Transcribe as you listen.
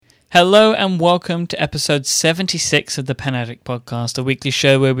Hello and welcome to episode 76 of the Pen Addict Podcast, a weekly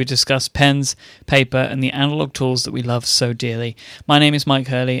show where we discuss pens, paper, and the analog tools that we love so dearly. My name is Mike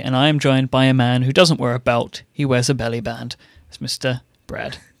Hurley, and I am joined by a man who doesn't wear a belt, he wears a belly band. It's Mr.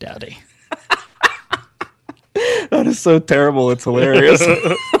 Brad Dowdy. That is so terrible, it's hilarious.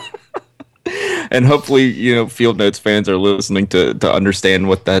 And hopefully, Field Notes fans are listening to understand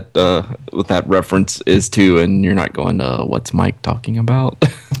what that reference is to, and you're not going, what's Mike talking about?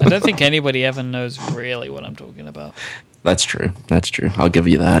 I don't think anybody ever knows really what I'm talking about. That's true. I'll give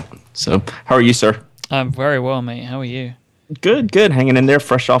you that. So, how are you, sir? I'm very well, mate. How are you? Good. Hanging in there,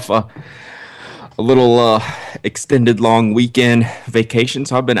 fresh off a little extended long weekend vacation.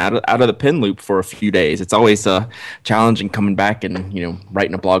 So I've been out of the pen loop for a few days. It's always challenging coming back and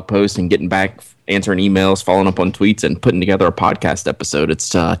writing a blog post and getting back, answering emails, following up on tweets, and putting together a podcast episode. It's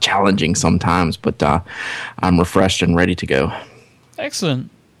challenging sometimes, but I'm refreshed and ready to go. Excellent.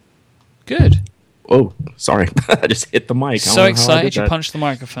 Good. Oh, sorry. I just hit the mic. So excited you punched the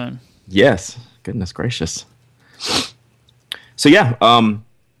microphone. Yes. Goodness gracious. So yeah,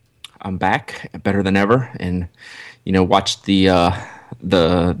 I'm back, better than ever, and watched the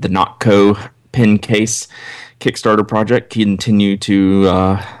Notco pen case Kickstarter project continue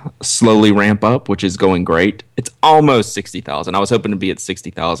to slowly ramp up, which is going great. It's almost 60,000. I was hoping to be at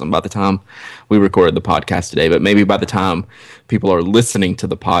 60,000 by the time we recorded the podcast today, but maybe by the time people are listening to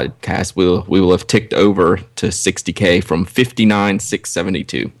the podcast, we will have ticked over to 60K from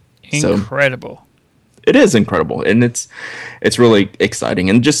 59,672. Incredible. So, it is incredible, and it's really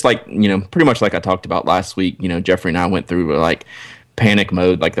exciting. And just like, pretty much like I talked about last week, Jeffrey and I went through like panic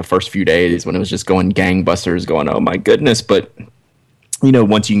mode like the first few days when it was just going gangbusters, going, oh my goodness. But,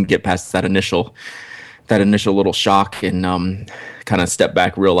 once you can get past that initial little shock and kind of step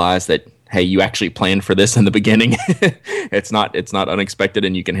back, realize that, hey, you actually planned for this in the beginning. It's not unexpected,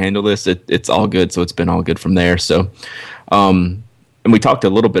 and you can handle this. It's all good. So it's been all good from there. So, and we talked a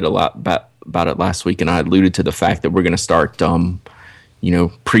little bit about it last week, and I alluded to the fact that we're going to start,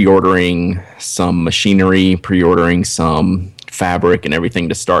 pre-ordering some machinery, pre-ordering some fabric and everything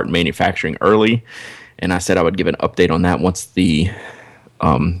to start manufacturing early. And I said I would give an update on that once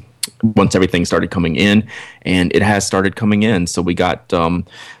everything started coming in, and it has started coming in. So we got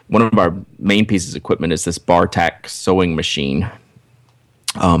one of our main pieces of equipment is this bar tack sewing machine.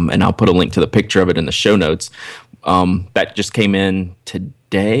 And I'll put a link to the picture of it in the show notes. That just came in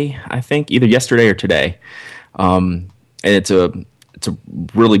today, I think, either yesterday or today. And it's a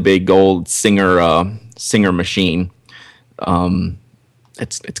really big gold Singer machine.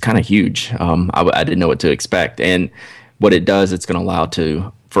 It's kind of huge. I didn't know what to expect. And what it does, it's going to allow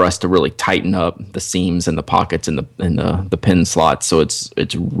for us to really tighten up the seams and the pockets and the pin slots. So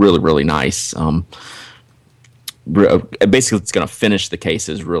it's really, really nice. Basically, it's going to finish the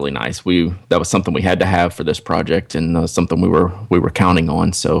cases really nice. That was something we had to have for this project, and something we were counting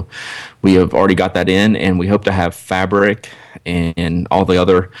on. So we have already got that in, and we hope to have fabric and all the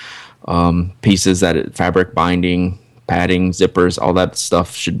other pieces, fabric, binding, padding, zippers, all that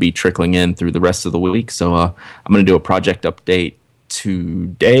stuff should be trickling in through the rest of the week. So I'm going to do a project update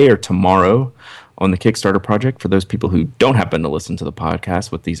today or tomorrow on the Kickstarter project for those people who don't happen to listen to the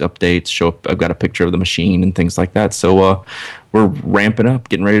podcast with these updates. I've got a picture of the machine and things like that. So we're ramping up,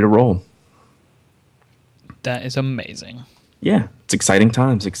 getting ready to roll. That is amazing. Yeah, it's exciting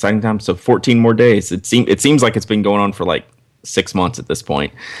times. So 14 more days. It seems like it's been going on for like 6 months at this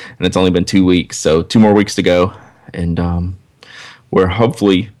point, and it's only been 2 weeks. So 2 more weeks to go, and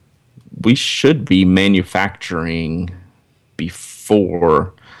we should be manufacturing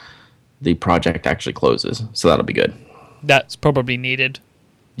before the project actually closes, so that'll be good. That's probably needed.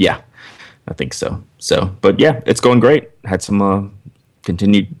 Yeah, I think so. But yeah, it's going great. Had some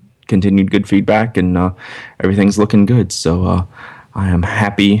continued good feedback, and everything's looking good. So I am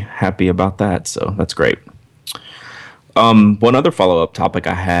happy about that. So that's great. One other follow-up topic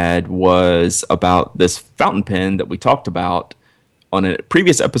I had was about this fountain pen that we talked about on a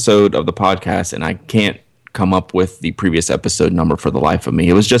previous episode of the podcast, and I can't come up with the previous episode number for the life of me.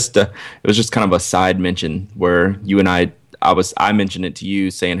 It was just kind of a side mention where you and I mentioned it to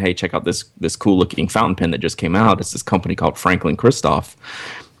you, saying, hey, check out this cool looking fountain pen that just came out. It's this company called Franklin Christoph,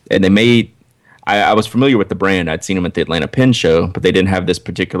 and I was familiar with the brand. I'd seen them at the Atlanta Pen Show, but they didn't have this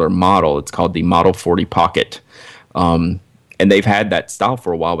particular model. It's called the Model 40 Pocket, and they've had that style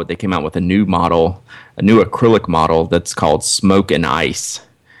for a while, but they came out with a new acrylic model that's called Smoke and Ice.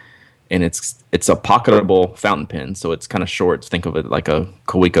 And it's a pocketable fountain pen, so it's kind of short. Think of it like a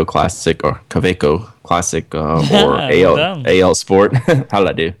Kaweco Classic or Kaweco Classic or AL Sport. How did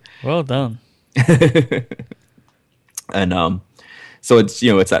I do? Well done. And So it's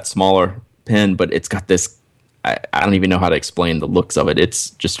that smaller pen, but it's got this. I don't even know how to explain the looks of it.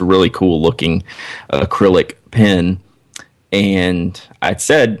 It's just a really cool looking acrylic pen. And I'd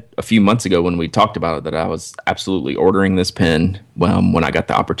said a few months ago when we talked about it that I was absolutely ordering this pen when I got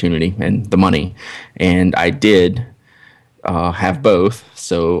the opportunity and the money. And I did have both.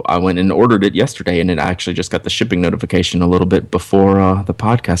 So I went and ordered it yesterday, and it actually just got the shipping notification a little bit before the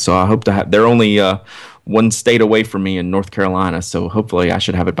podcast. So I hope to have. They're only one state away from me in North Carolina, so hopefully I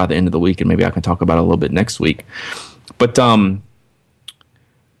should have it by the end of the week, and maybe I can talk about it a little bit next week. But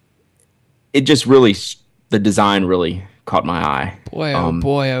it just really, the design really caught my eye. Boy, oh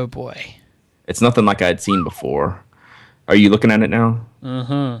boy, oh boy. It's nothing like I had seen before. Are you looking at it now?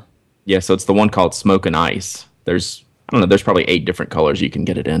 Uh-huh. Yeah, so it's the one called Smoke and Ice. There's probably 8 different colors you can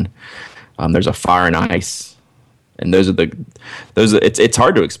get it in. There's a Fire and Ice, and it's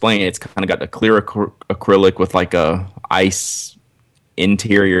hard to explain. It's kind of got a clear acrylic with like a ice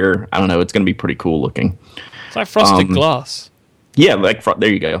interior. I don't know. It's going to be pretty cool looking. It's like frosted glass. Yeah,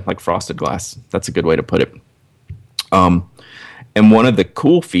 there you go, like frosted glass. That's a good way to put it. And one of the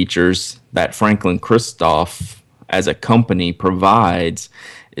cool features that Franklin Christoph as a company provides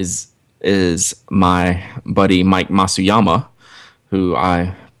is my buddy Mike Masuyama, who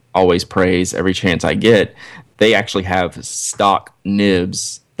I always praise every chance I get. They actually have stock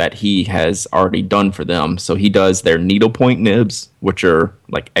nibs that he has already done for them. So he does their needlepoint nibs, which are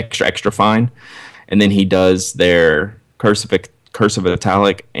like extra fine, and then he does their cursive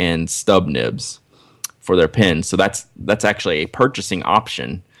italic and stub nibs for their pens. So that's actually a purchasing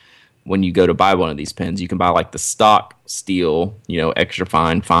option when you go to buy one of these pens. You can buy like the stock steel, extra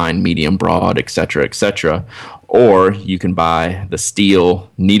fine, medium, broad, etc., or you can buy the steel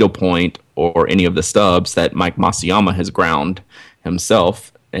needlepoint or any of the stubs that Mike Masuyama has ground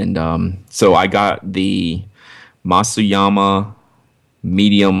himself. And so I got the Masuyama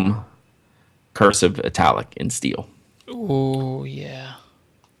medium cursive italic in steel. Oh yeah.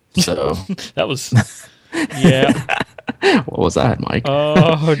 So that was yeah. What was that, Mike?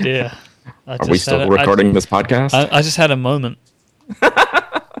 Oh dear. Are we still recording this podcast? I just had a moment.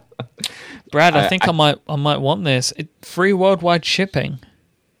 Brad, I think I might want this. Free worldwide shipping.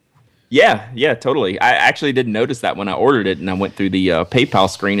 Yeah, totally. I actually didn't notice that when I ordered it, and I went through the PayPal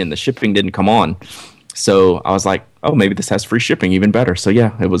screen, and the shipping didn't come on. So I was like, oh, maybe this has free shipping, even better. So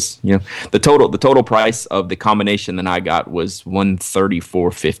yeah, it was. The total price of the combination that I got was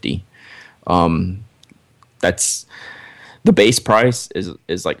 $134.50. That's the base price is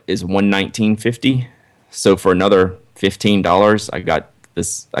 $119.50. So for another $15, I got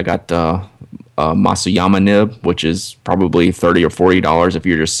Masuyama nib, which is probably $30 or $40 if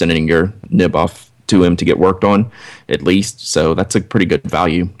you're just sending your nib off to him to get worked on, at least. So that's a pretty good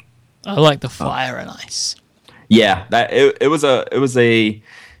value. I like the Fire and Ice. Yeah, it was a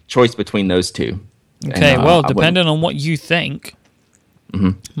choice between those two. Okay, well, depending on what you think,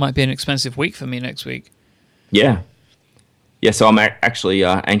 might be an expensive week for me next week. Yeah. So I'm actually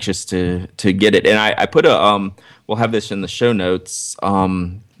anxious to get it, and I put we'll have this in the show notes.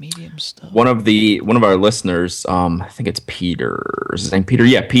 Medium stuff. One of our listeners, I think it's Peter. Is his name Peter?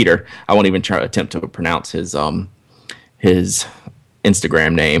 Yeah, Peter. I won't even attempt to pronounce his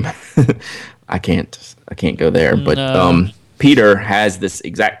Instagram name. I can't go there, but no. Peter has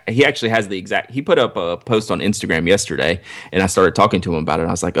he put up a post on Instagram yesterday, and I started talking to him about it.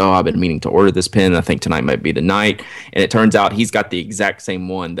 I was like, oh, I've been meaning to order this pen. I think tonight might be the night. And it turns out he's got the exact same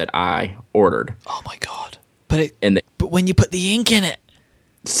one that I ordered. Oh my God. But when you put the ink in it.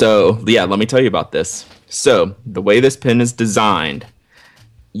 So yeah, let me tell you about this. So the way this pen is designed,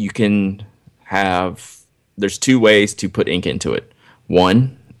 there's 2 ways to put ink into it.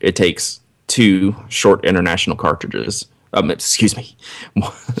 One, it takes 2 short international cartridges. Excuse me.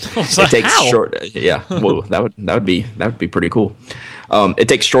 It takes short. Yeah. Whoa. That would be pretty cool. It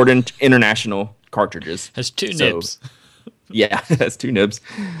takes short international cartridges. Has 2 nibs. Yeah, it has 2 nibs.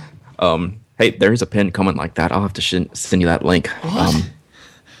 Hey, there's a pen coming like that. I'll have to send you that link.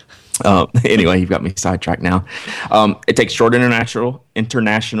 Anyway, you've got me sidetracked now. It takes short international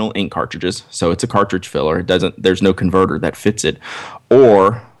ink cartridges, so it's a cartridge filler. There's no converter that fits it.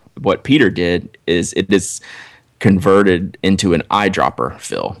 Or what Peter did is it is converted into an eyedropper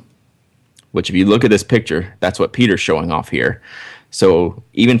fill, which if you look at this picture, that's what Peter's showing off here. So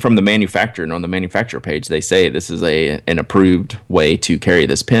even from the manufacturer and on the manufacturer page, they say this is an approved way to carry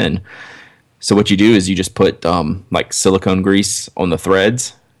this pen. So what you do is you just put like silicone grease on the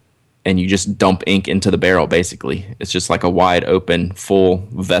threads, and you just dump ink into the barrel, basically. It's just like a wide open, full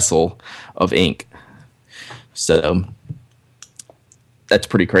vessel of ink. So that's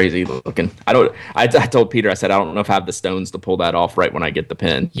pretty crazy looking. I told Peter, I said I don't know if I have the stones to pull that off right when I get the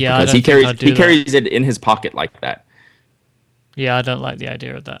pen. Yeah, because he carries it in his pocket like that. Yeah, I don't like the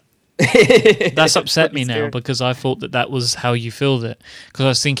idea of that. That's upset me now because I thought that was how you filled it. Because I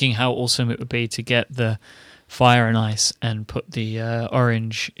was thinking how awesome it would be to get the fire and ice and put the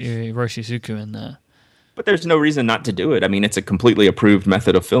orange Roshizuku in there. But there's no reason not to do it. I mean, it's a completely approved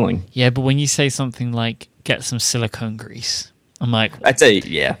method of filling. Yeah, but when you say something like get some silicone grease, I'm like, it's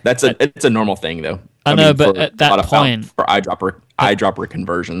a normal thing though. I know, but at that point, for eyedropper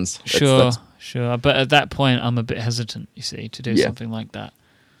conversions, sure. But at that point, I'm a bit hesitant. You see, to do something like that.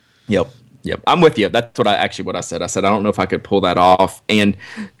 Yep. I'm with you. That's what I said. I said I don't know if I could pull that off and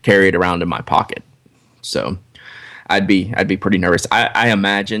carry it around in my pocket. So I'd be pretty nervous. I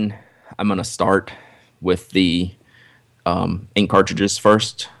imagine I'm gonna start with the ink cartridges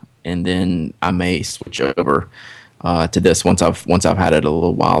first, and then I may switch over to this once I've had it a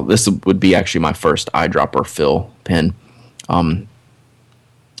little while. This would be actually my first eyedropper fill pen.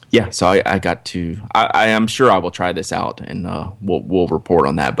 So I am sure I will try this out, and we'll report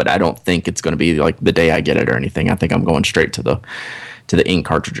on that. But I don't think it's going to be like the day I get it or anything. I think I'm going straight to the ink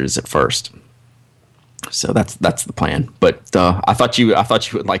cartridges at first. So that's the plan. But I thought you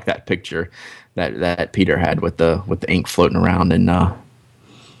would like that picture that Peter had with the ink floating around, and I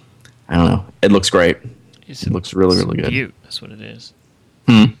don't know. It looks great. It looks really, really good. Beaut. That's what it is.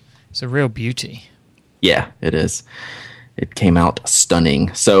 It's a real beauty. Yeah, it is. It came out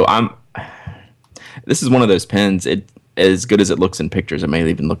stunning. So this is one of those pens. As good as it looks in pictures, it may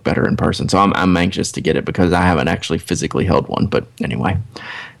even look better in person. So I'm anxious to get it because I haven't actually physically held one. But anyway,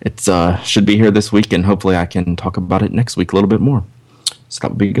 it's should be here this week, and hopefully I can talk about it next week a little bit more. So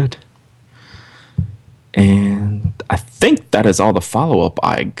that would be good. And I think that is all the follow-up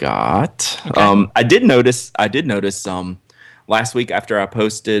I got. Okay. I did notice last week after I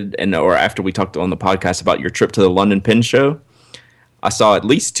posted or after we talked on the podcast about your trip to the London Pen Show, I saw at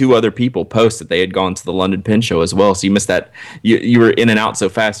least 2 other people post that they had gone to the London Pen Show as well. So you missed that. You were in and out so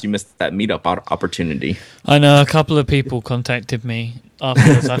fast, you missed that meetup opportunity. I know. A couple of people contacted me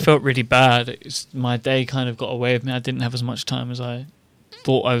afterwards. I felt really bad. My day kind of got away with me. I didn't have as much time as I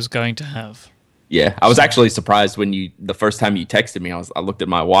thought I was going to have. Yeah, I was actually surprised when the first time you texted me. I looked at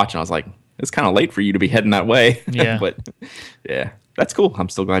my watch and I was like, it's kind of late for you to be heading that way. Yeah, but yeah, that's cool. I'm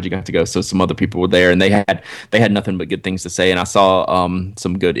still glad you got to go. So some other people were there, and they had nothing but good things to say. And I saw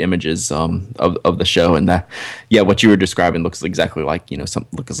some good images of the show, and what you were describing looks exactly like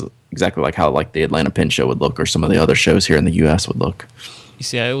exactly like how like the Atlanta Pen Show would look, or some of the other shows here in the U.S. would look. You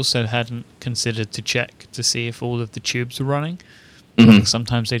see, I also hadn't considered to check to see if all of the tubes were running. Mm-hmm.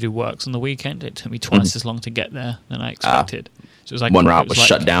 Sometimes they do works on the weekend. It took me twice as long to get there than I expected. So it was like one route was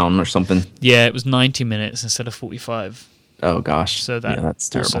shut down or something. Yeah, it was 90 minutes instead of 45. Oh gosh! So that's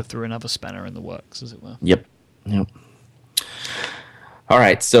terrible. Also threw another spanner in the works, as it were. Yep. All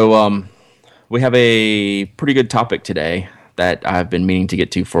right, so we have a pretty good topic today that I've been meaning to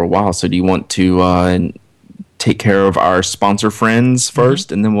get to for a while. So do you want to take care of our sponsor friends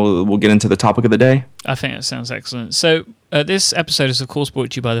first, and then we'll get into the topic of the day? I think that sounds excellent. So this episode is, of course,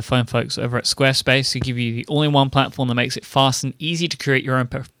 brought to you by the fine folks over at Squarespace, who give you the all-in-one platform that makes it fast and easy to create your own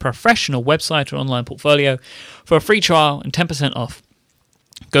professional website or online portfolio. For a free trial and 10% off,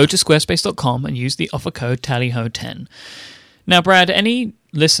 go to squarespace.com and use the offer code TALLYHO10. Now, Brad, any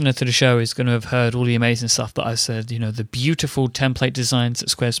listener to the show is going to have heard all the amazing stuff that I said, the beautiful template designs that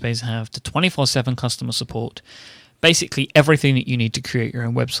Squarespace have, the 24/7 customer support, basically everything that you need to create your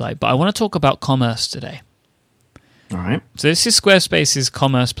own website. But I want to talk about commerce today. All right. So this is Squarespace's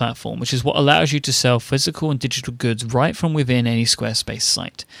commerce platform, which is what allows you to sell physical and digital goods right from within any Squarespace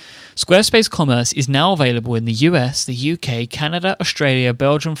site. Squarespace Commerce is now available in the US, the UK, Canada, Australia,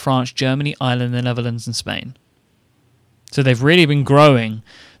 Belgium, France, Germany, Ireland, the Netherlands, and Spain. So they've really been growing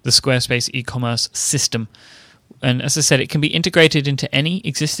the Squarespace e-commerce system. And as I said, it can be integrated into any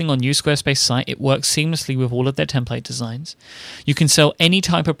existing or new Squarespace site. It works seamlessly with all of their template designs. You can sell any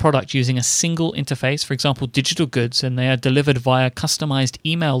type of product using a single interface, for example, digital goods, and they are delivered via customized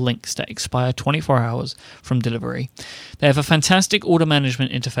email links that expire 24 hours from delivery. They have a fantastic order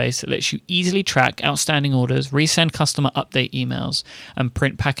management interface that lets you easily track outstanding orders, resend customer update emails, and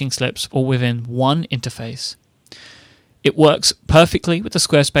print packing slips all within one interface. It works perfectly with the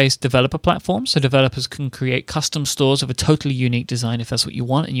Squarespace developer platform, so developers can create custom stores of a totally unique design if that's what you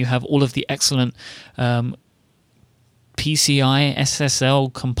want, and you have all of the excellent PCI,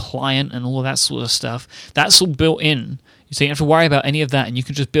 SSL compliant, and all of that sort of stuff. That's all built in, So you don't have to worry about any of that, and you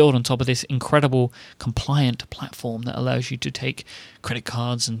can just build on top of this incredible compliant platform that allows you to take credit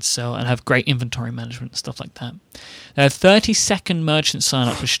cards and sell and have great inventory management and stuff like that. There are 30-second merchant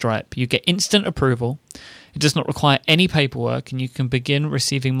sign-up for Stripe. You get instant approval. It does not require any paperwork, and you can begin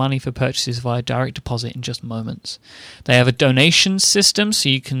receiving money for purchases via direct deposit in just moments. They have a donation system, so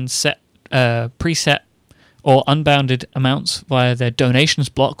you can set preset or unbounded amounts via their donations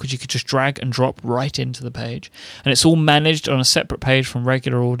block, which you could just drag and drop right into the page. And it's all managed on a separate page from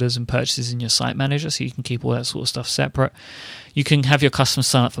regular orders and purchases in your site manager, so you can keep all that sort of stuff separate. You can have your customers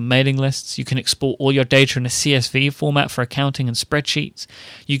sign up for mailing lists. You can export all your data in a CSV format for accounting and spreadsheets.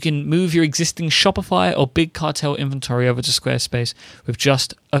 You can move your existing Shopify or Big Cartel inventory over to Squarespace with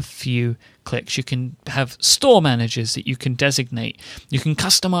just a few clicks. You can have store managers that you can designate. You can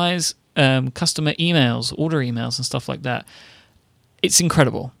customize customer emails, order emails, and stuff like that. It's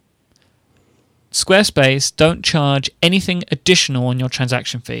incredible. Squarespace don't charge anything additional on your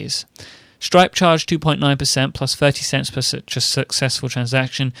transaction fees. Stripe charge 2.9% plus 30 cents per successful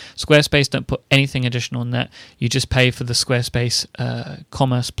transaction. Squarespace don't put anything additional on that. You just pay for the Squarespace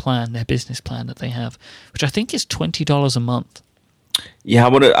commerce plan, their business plan that they have, which I think is $20 a month. Yeah,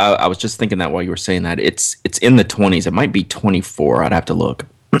 I was just thinking that while you were saying that. It's in the 20s. It might be 24. I'd have to look.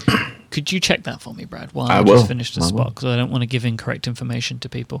 Could you check that for me, Brad, while I just finish the spot, because I don't want to give incorrect information to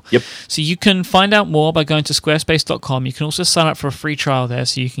people. Yep. So you can find out more by going to squarespace.com. You can also sign up for a free trial there,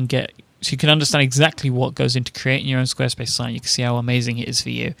 so you can understand exactly what goes into creating your own Squarespace site. You can see how amazing it is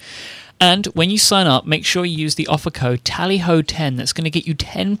for you. And when you sign up, make sure you use the offer code TALLYHO10. That's going to get you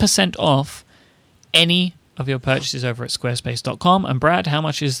 10% off any of your purchases over at squarespace.com. And Brad, how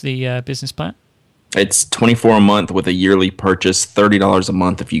much is the business plan? It's $24 a month with a yearly purchase, $30 a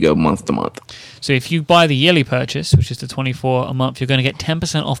month if you go month to month. So if you buy the yearly purchase, which is the $24 a month, you're going to get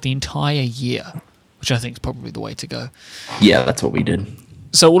 10% off the entire year, which I think is probably the way to go. Yeah, that's what we did.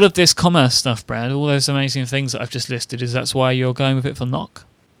 So all of this commerce stuff, Brad, all those amazing things that I've just listed, that's why you're going with it for knock?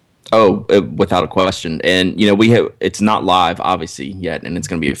 Oh, without a question. And, it's not live, obviously, yet, and it's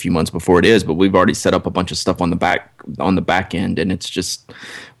going to be a few months before it is, but we've already set up a bunch of stuff on the back end, and it's just,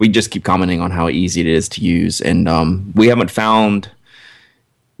 we just keep commenting on how easy it is to use. And we haven't found,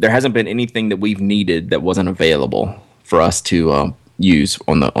 there hasn't been anything that we've needed that wasn't available for us to use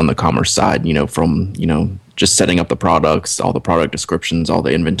on the commerce side, from, just setting up the products, all the product descriptions, all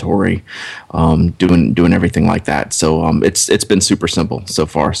the inventory, doing everything like that. So it's been super simple so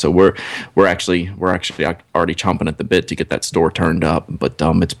far. So we're actually already chomping at the bit to get that store turned up. But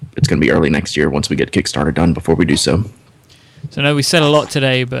it's going to be early next year once we get Kickstarter done before we do so. So I know we said a lot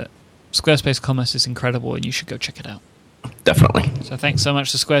today, but Squarespace Commerce is incredible, and you should go check it out. Definitely. So thanks so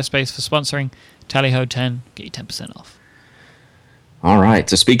much to Squarespace for sponsoring TallyHo10. Get you 10% off. All right.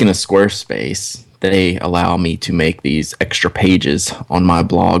 So speaking of Squarespace, they allow me to make these extra pages on my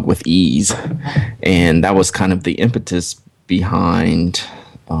blog with ease. And that was kind of the impetus behind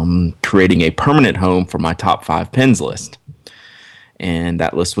creating a permanent home for my top 5 pins list. And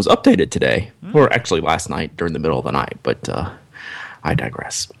that list was updated today, or actually last night during the middle of the night, but I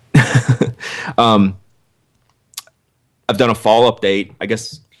digress. I've done a fall update. I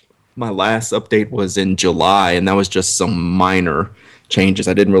guess my last update was in July, and that was just some minor changes.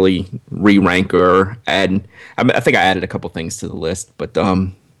 I didn't really re-rank or add. I think I added a couple things to the list, but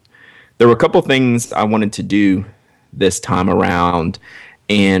there were a couple things I wanted to do this time around,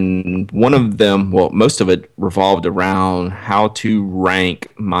 and one of them, well, most of it revolved around how to rank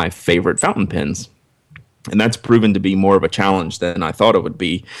my favorite fountain pens, and that's proven to be more of a challenge than I thought it would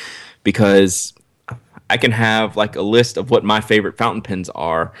be, because I can have like a list of what my favorite fountain pens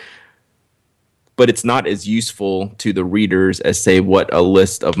are, but it's not as useful to the readers as, say, what a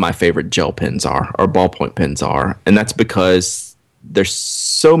list of my favorite gel pens are or ballpoint pens are. And that's because there's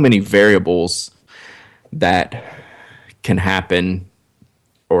so many variables that can happen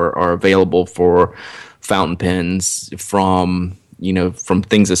or are available for fountain pens, from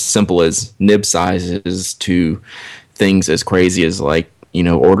things as simple as nib sizes to things as crazy as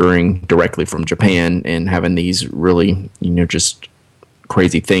ordering directly from Japan and having these really, just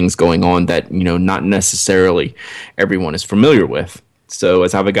crazy things going on that not necessarily everyone is familiar with. So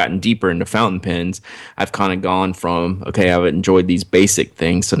as I've gotten deeper into fountain pens, I've kind of gone from, okay, I've enjoyed these basic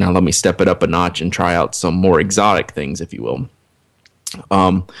things, so now let me step it up a notch and try out some more exotic things, if you will.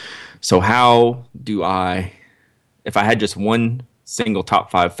 So how do I, if I had just one single top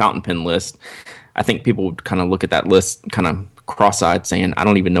 5 fountain pen list, I think people would kind of look at that list kind of cross-eyed, saying, I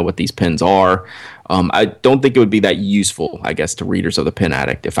don't even know what these pens are. I don't think it would be that useful, I guess, to readers of the Pen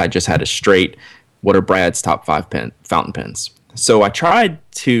Addict if I just had a straight, what are Brad's top 5 fountain pens? So I tried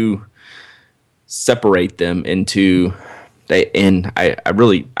to separate them into I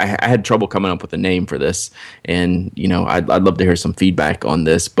had trouble coming up with a name for this, and I'd love to hear some feedback on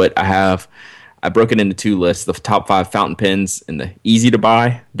this. But I broke it into two lists: the top 5 fountain pens in the easy to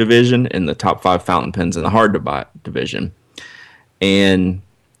buy division, and the top 5 fountain pens in the hard to buy division. And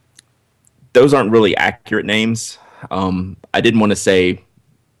those aren't really accurate names. I didn't want to say,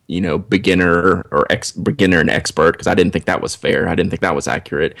 beginner or beginner and expert, because I didn't think that was fair. I didn't think that was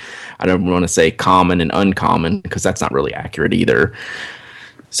accurate. I don't want to say common and uncommon, because that's not really accurate either.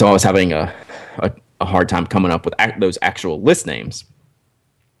 So I was having a hard time coming up with those actual list names.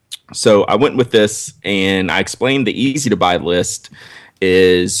 So I went with this, and I explained the easy to buy list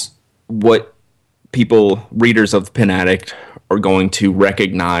is what readers of the Pen Addict are going to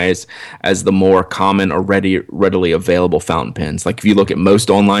recognize as the more common or readily available fountain pens. Like if you look at most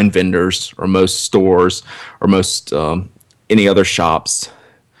online vendors or most stores or most any other shops,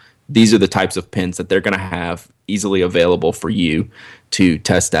 these are the types of pens that they're going to have easily available for you to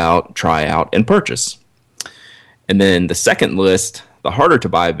test out, try out, and purchase. And then the second list, the harder to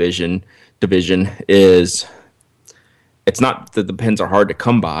buy division is, it's not that the pens are hard to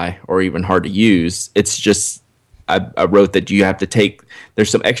come by or even hard to use. It's just I wrote that you have to there's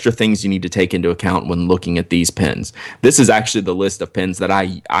some extra things you need to take into account when looking at these pens. This is actually the list of pens that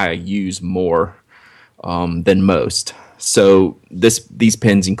I use more than most. So these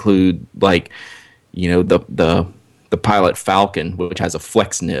pens include, like, the Pilot Falcon, which has a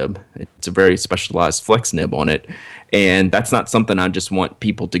flex nib. It's a very specialized flex nib on it. And that's not something I just want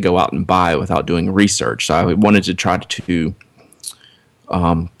people to go out and buy without doing research. So I wanted to try to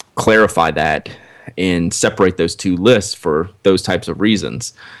clarify that and separate those two lists for those types of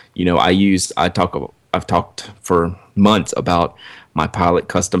reasons. I've talked for months about my Pilot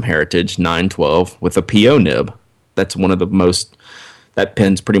Custom Heritage 912 with a PO nib. That's one of the most, that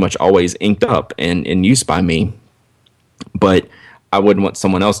pen's pretty much always inked up and in use by me. But I wouldn't want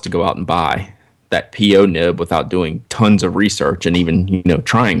someone else to go out and buy that PO nib without doing tons of research and even,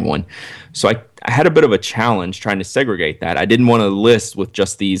 trying one. So I had a bit of a challenge trying to segregate that. I didn't want to list with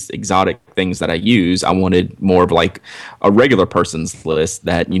just these exotic things that I use. I wanted more of like a regular person's list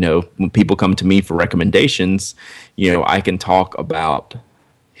that, when people come to me for recommendations, I can talk about,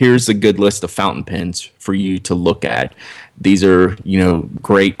 here's a good list of fountain pens for you to look at. These are,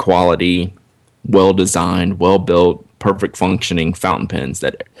 great quality, well-designed, well-built, perfect functioning fountain pens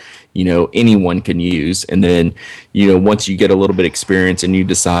that anyone can use. And then once you get a little bit of experience and you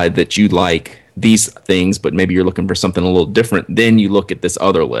decide that you like these things, but maybe you're looking for something a little different, then you look at this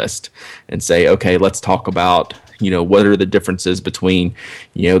other list and say, okay, let's talk about what are the differences between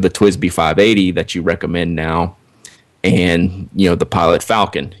the TWSBI 580 that you recommend now and the Pilot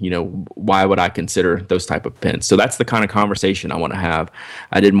Falcon. Why would I consider those type of pens? So that's the kind of conversation I want to have.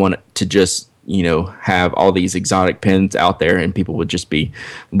 I didn't want it to just have all these exotic pens out there and people would just be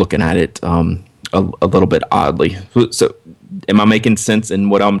looking at it a little bit oddly. So am I making sense in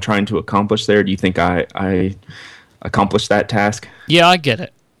what I'm trying to accomplish there? Do you think I accomplished that task? Yeah, I get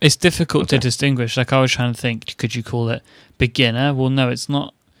it. It's difficult to distinguish. Like, I was trying to think, could you call it beginner? Well, no, it's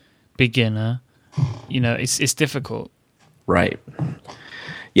not beginner. It's difficult. Right.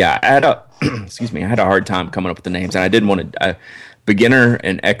 Yeah, I had a hard time coming up with the names, and I didn't want to. Beginner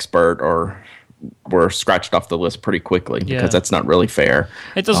and expert were scratched off the list pretty quickly because that's not really fair.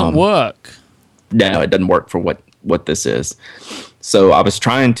 It doesn't work. No, it doesn't work for what this is. So I was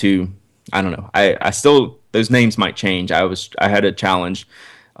trying to, I don't know. I still, those names might change. I had a challenge,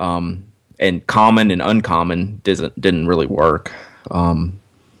 and common and uncommon didn't really work.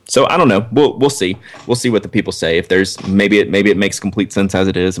 So I don't know. We'll see. We'll see what the people say. If there's maybe it makes complete sense as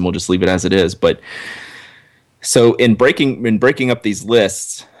it is, and we'll just leave it as it is. But so in breaking up these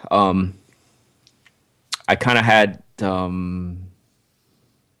lists, I kind of had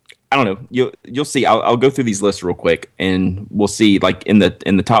I don't know. You'll see. I'll go through these lists real quick, and we'll see. Like in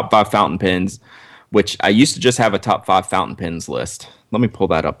the top 5 fountain pens, which I used to just have a top 5 fountain pens list. Let me pull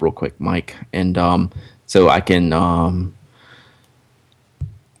that up real quick, Mike, and so I can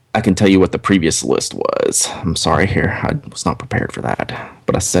tell you what the previous list was. I'm sorry here. I was not prepared for that,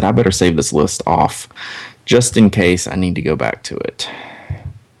 but I said I better save this list off just in case I need to go back to it.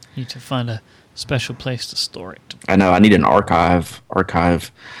 You need to find a special place to store it. I know. I need an archive.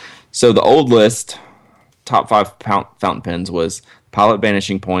 So the old list, top 5 fountain pens was Pilot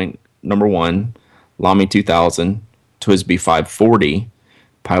Vanishing Point number 1, Lamy 2000, TWSBI 540,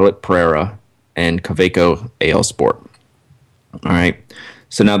 Pilot Pereira, and Kaweco AL Sport. All right.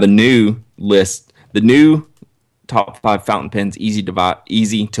 So now the new list, the new top 5 fountain pens easy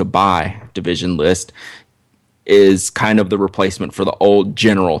to buy division list is kind of the replacement for the old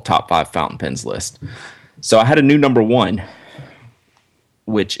general top 5 fountain pens list. So I had a new number 1.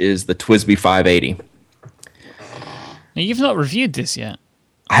 which is the TWSBI 580. Now, you've not reviewed this yet.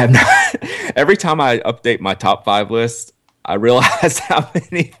 I have not. Every time I update my top 5 list, I realize how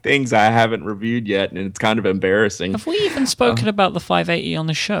many things I haven't reviewed yet, and it's kind of embarrassing. Have we even spoken about the 580 on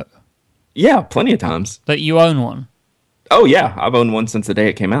the show? Yeah, plenty of times. But you own one? Oh, yeah. I've owned one since the day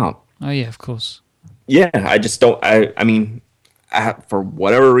it came out. Oh, yeah, of course. Yeah, I just don't... I mean, for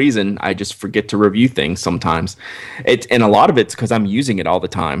whatever reason, I just forget to review things sometimes. And a lot of it's because I'm using it all the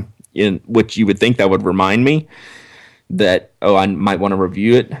time, which you would think that would remind me that, I might want to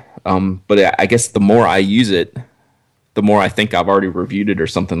review it. But I guess the more I use it, the more I think I've already reviewed it or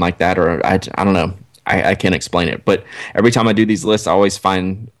something like that, or I don't know. I can't explain it. But every time I do these lists, I always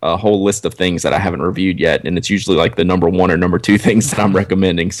find a whole list of things that I haven't reviewed yet, and it's usually like the number 1 or number 2 things that I'm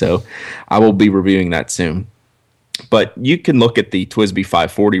recommending. So I will be reviewing that soon. But you can look at the TWSBI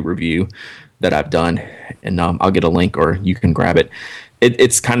 540 review that I've done, and I'll get a link or you can grab it.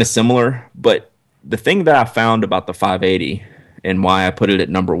 It's kind of similar, but the thing that I found about the 580 and why I put it at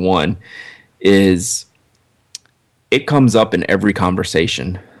number 1 is it comes up in every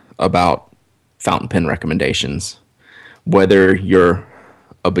conversation about fountain pen recommendations, whether you're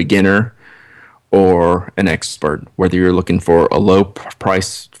a beginner or an expert, whether you're looking for a low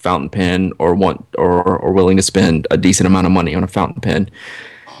price fountain pen or willing to spend a decent amount of money on a fountain pen.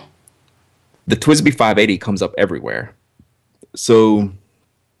 The TWSBI 580 comes up everywhere. So,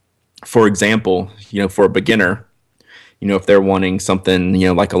 for example, for a beginner, if they're wanting something,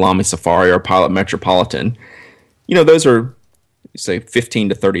 like a Lamy Safari or Pilot Metropolitan, those are, say, $15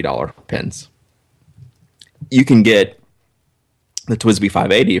 to $30 pens. You can get the TWSBI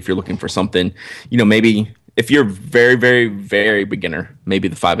 580 if you're looking for something, maybe if you're very, very, very beginner, maybe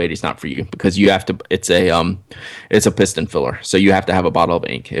the 580 is not for you because you have to, it's a piston filler. So you have to have a bottle of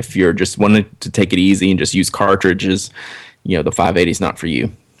ink. If you're just wanting to take it easy and just use cartridges, the 580 is not for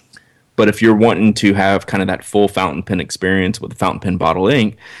you. But if you're wanting to have kind of that full fountain pen experience with a fountain pen bottle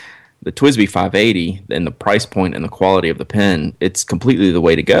ink, the TWSBI 580 and the price point and the quality of the pen, it's completely the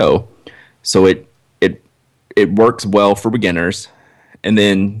way to go. So it works well for beginners. And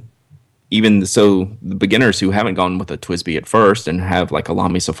then even so, the beginners who haven't gone with a TWSBI at first and have like a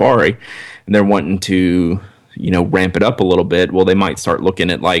Lamy Safari, and they're wanting to, ramp it up a little bit, well, they might start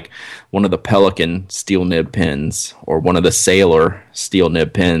looking at like one of the Pelican steel nib pens or one of the Sailor steel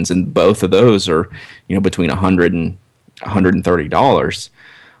nib pens. And both of those are, between $100 and $130.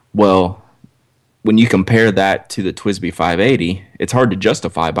 Well, when you compare that to the TWSBI 580, it's hard to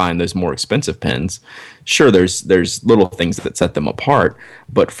justify buying those more expensive pens. Sure, there's little things that set them apart,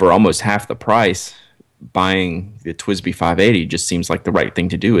 but for almost half the price, buying the TWSBI 580 just seems like the right thing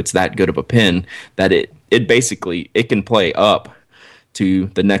to do. It's that good of a pen that it basically can play up to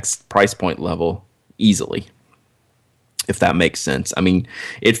the next price point level easily, if that makes sense. I mean,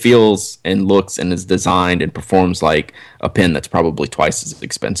 it feels and looks and is designed and performs like a pen that's probably twice as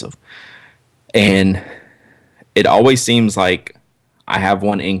expensive. And it always seems like I have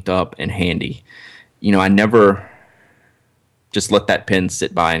one inked up and handy. I never just let that pen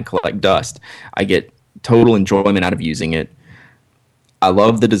sit by and collect dust. I get total enjoyment out of using it. I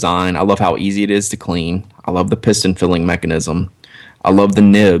love the design. I love how easy it is to clean. I love the piston filling mechanism. I love the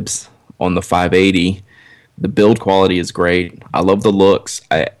nibs on the 580. The build quality is great. I love the looks.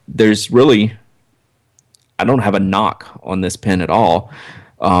 I don't have a knock on this pen at all.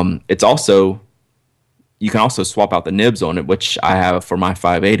 It's also, you can also swap out the nibs on it, which I have for my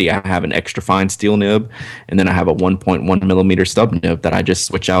 580. I have an extra fine steel nib, and then I have a 1.1 millimeter stub nib that I just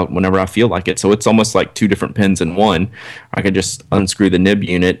switch out whenever I feel like it. So it's almost like 2 different pens in one. I could just unscrew the nib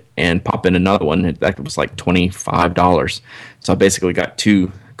unit and pop in another one. That was like $25. So I basically got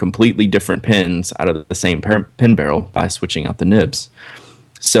 2 completely different pens out of the same pen barrel by switching out the nibs.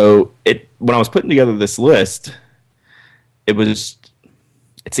 So when I was putting together this list, it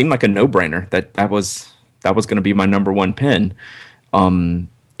seemed like a no-brainer that was going to be my number 1 pen.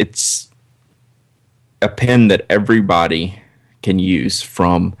 It's a pen that everybody can use,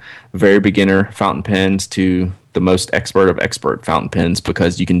 from very beginner fountain pens to the most expert of expert fountain pens,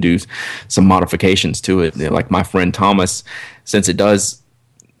 because you can do some modifications to it. Like my friend Thomas, since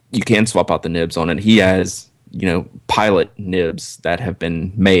you can swap out the nibs on it, he has pilot nibs that have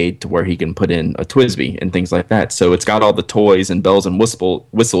been made to where he can put in a TWSBI and things like that. So it's got all the toys and bells and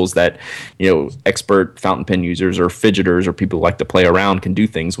whistles that, expert fountain pen users or fidgeters or people who like to play around can do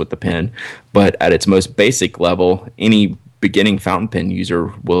things with the pen. But at its most basic level, any beginning fountain pen user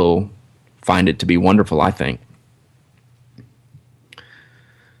will find it to be wonderful, I think.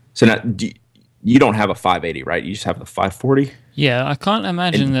 So now, you don't have a 580, right? You just have the 540? Yeah, I can't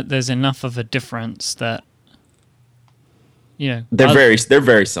imagine that there's enough of a difference that they're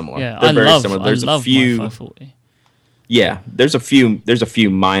very similar. Yeah, they're very love similar. There's my a few 540. Yeah, there's a few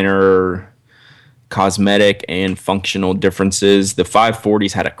minor cosmetic and functional differences. The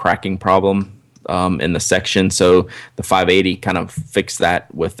 540s had a cracking problem in the section, so the 580 kind of fixed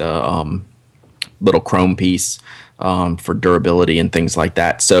that with a little chrome piece for durability and things like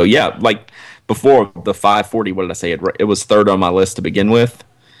that. So yeah, like before the 540, what did I say? It was third on my list to begin with.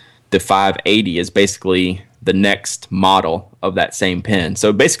 The 580 is basically the next model of that same pen. So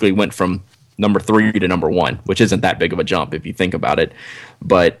it basically went from number 3 to number 1, which isn't that big of a jump if you think about it,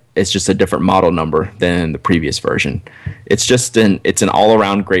 but it's just a different model number than the previous version. It's an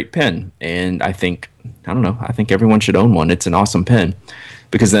all-around great pen, and I think everyone should own one. It's an awesome pen,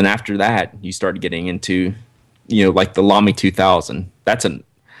 because then after that you start getting into, like the Lamy 2000.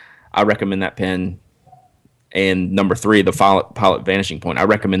 I recommend that pen. And number 3, the Pilot Vanishing Point. I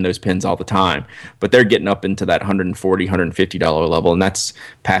recommend those pens all the time, but they're getting up into that $140, $150 level, and that's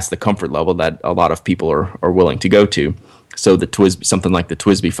past the comfort level that a lot of people are willing to go to. So something like the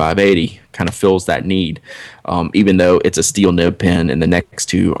TWSBI 580 kind of fills that need, even though it's a steel nib pen, and the next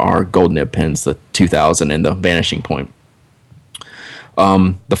two are gold nib pens, the 2000 and the Vanishing Point.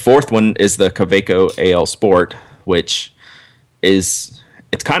 The fourth one is the Kaweco AL Sport, which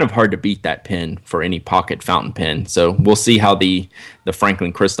it's kind of hard to beat that pen for any pocket fountain pen. So we'll see how the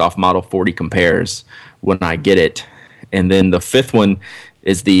Franklin Christoph Model 40 compares when I get it. And then the fifth one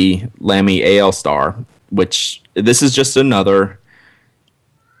is the Lamy AL Star, which this is just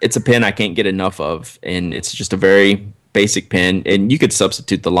it's a pen I can't get enough of, and it's just a very basic pen, and you could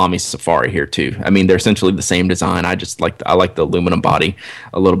substitute the Lamy Safari here too. I mean, they're essentially the same design. I like the aluminum body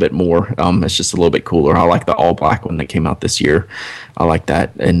a little bit more. It's just a little bit cooler. I like the all black one that came out this year. I like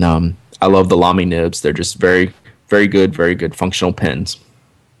that, and I love the Lamy nibs. They're just very, very good functional pens.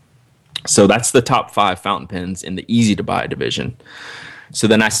 So that's the top 5 fountain pens in the easy to buy division. So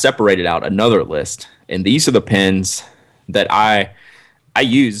then I separated out another list, and these are the pens that I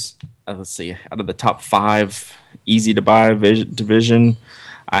use. Let's see, out of the top 5 easy to buy division,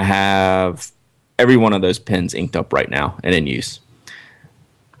 I have every one of those pens inked up right now and in use.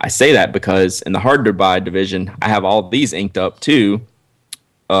 I say that because in the hard to buy division, I have all these inked up too,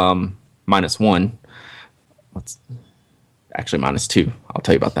 minus 1. Actually minus 2. I'll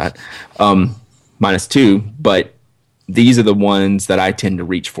tell you about that. Minus 2, but these are the ones that I tend to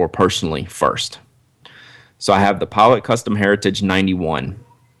reach for personally first. So I have the Pilot Custom Heritage 91.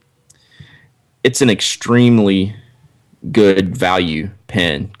 It's an extremely good value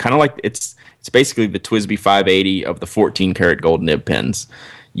pen. Kind of like it's basically the TWSBI 580 of the 14 karat gold nib pens.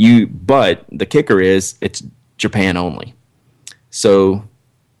 But the kicker is it's Japan only. So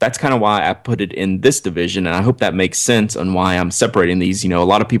that's kind of why I put it in this division, and I hope that makes sense on why I'm separating these. A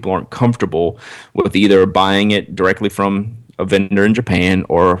lot of people aren't comfortable with either buying it directly from a vendor in Japan,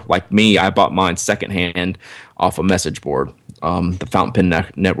 or like me, I bought mine secondhand off a message board. The Fountain Pen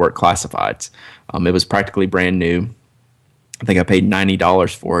Network Classifieds. It was practically brand new. I think I paid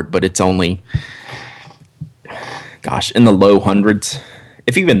 $90 for it, but it's only, in the low hundreds.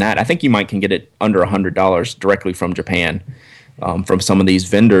 If even that, I think you can get it under $100 directly from Japan, from some of these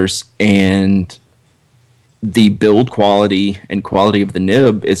vendors. And the build quality and quality of the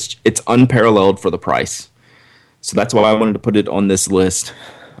nib, it's unparalleled for the price. So that's why I wanted to put it on this list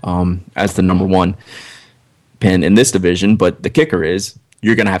as the number 1 pen in this division. But the kicker is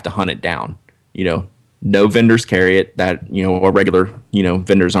you're going to have to hunt it down. No vendors carry it that, or regular,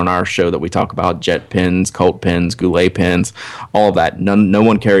 vendors on our show that we talk about, Jet pens, Colt pens, Goulet pens, all of that. No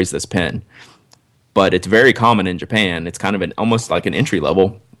one carries this pen, but it's very common in Japan. It's kind of almost like an entry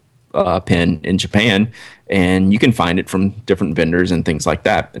level pen in Japan, and you can find it from different vendors and things like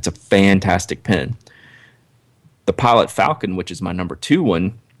that. It's a fantastic pen. The Pilot Falcon, which is my number 2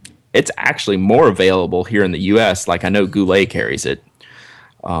 one, it's actually more available here in the U.S. Like I know Goulet carries it,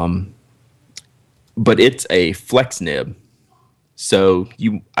 but it's a flex nib. So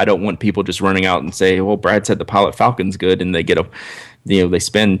I don't want people just running out and say, "Well, Brad said the Pilot Falcon's good," and they get they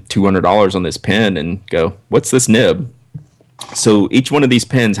spend $200 on this pen and go, "What's this nib?" So each one of these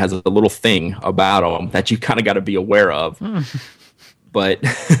pens has a little thing about them that you kind of got to be aware of. But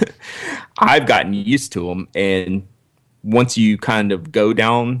I've gotten used to them, and once you kind of go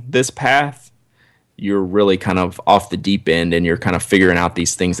down this path, you're really kind of off the deep end, and you're kind of figuring out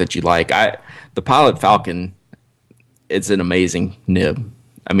these things that you like. The Pilot Falcon, it's an amazing nib.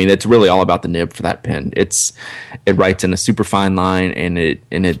 I mean, it's really all about the nib for that pen. It writes in a super fine line, and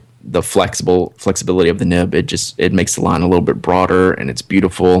the flexibility of the nib, it makes the line a little bit broader, and it's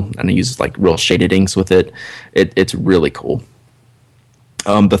beautiful, and it uses like real shaded inks with it. It's really cool.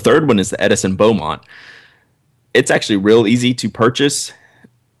 The third one is the Edison Beaumont. It's actually real easy to purchase.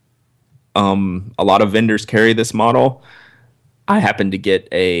 A lot of vendors carry this model. I happen to get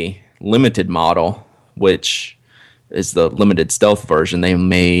a limited model, which is the limited stealth version. They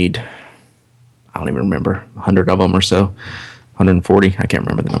made, I don't even remember, 100 of them or so, 140. I can't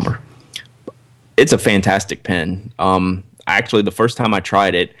remember the number. It's a fantastic pen. Actually, the first time I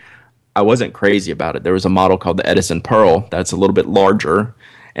tried it, I wasn't crazy about it. There was a model called the Edison Pearl that's a little bit larger,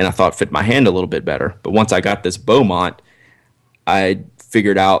 and I thought fit my hand a little bit better. But once I got this Beaumont, I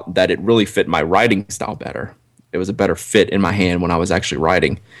figured out that it really fit my writing style better. It was a better fit in my hand when I was actually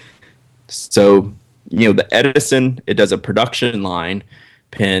writing. So, the Edison, it does a production line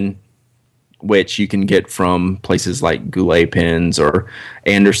pen, which you can get from places like Goulet pens or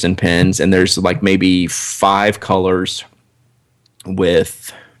Anderson pens, and there's like maybe 5 colors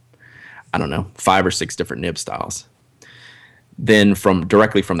with, I don't know, 5 or 6 different nib styles. Then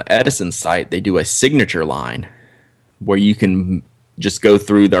directly from the Edison site, they do a signature line where you can just go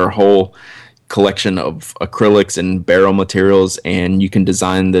through their whole collection of acrylics and barrel materials, and you can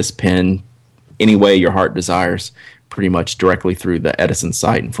design this pen any way your heart desires, pretty much directly through the Edison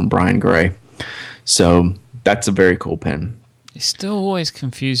site and from Brian Gray. So that's a very cool pen. It still always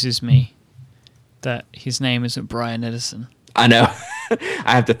confuses me that his name isn't Brian Edison. I know.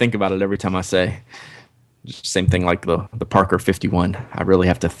 I have to think about it every time I say. Same thing like the Parker 51. I really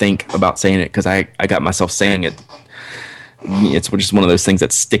have to think about saying it because I got myself saying it. It's just one of those things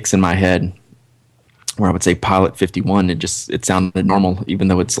that sticks in my head where I would say Pilot 51. It sounded normal, even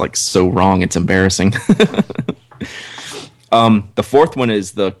though it's like so wrong. It's embarrassing. The fourth one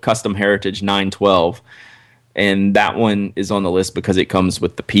is the Custom Heritage 912. And that one is on the list because it comes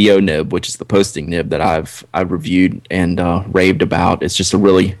with the PO nib, which is the posting nib that I've reviewed and raved about. It's just a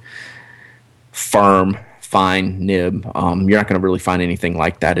really firm, fine nib. You're not going to really find anything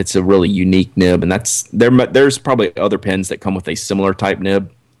like that. It's a really unique nib, and there's probably other pens that come with a similar type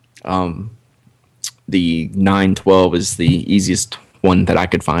nib. The 912 is the easiest one that I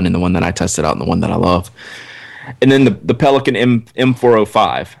could find, and the one that I tested out, and the one that I love. And then the Pelican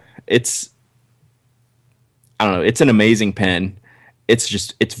M405. I don't know. It's an amazing pen.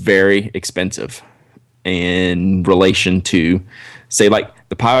 It's very expensive in relation to, say, like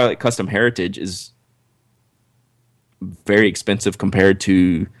the Pilot Custom Heritage is very expensive compared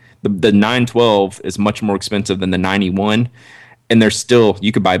to the 912 is much more expensive than the 91. And there's still,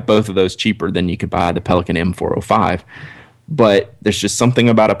 you could buy both of those cheaper than you could buy the Pelican M405. But there's just something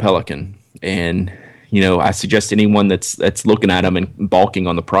about a Pelican. And, I suggest anyone that's looking at them and balking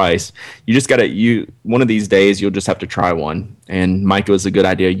on the price, you just one of these days, you'll just have to try one. And Mike, it was a good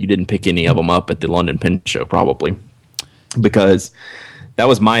idea you didn't pick any of them up at the London Pen Show, probably. Because that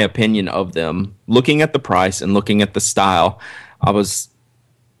was my opinion of them. Looking at the price and looking at the style, I was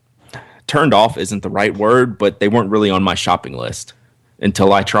turned off isn't the right word, but they weren't really on my shopping list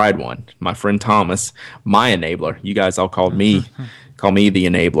until I tried one. My friend Thomas, my enabler. You guys all call me the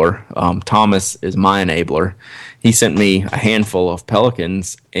enabler. Thomas is my enabler. He sent me a handful of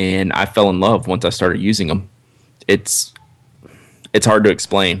Pelicans, and I fell in love once I started using them. It's hard to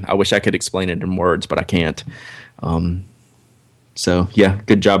explain. I wish I could explain it in words, but I can't. So yeah,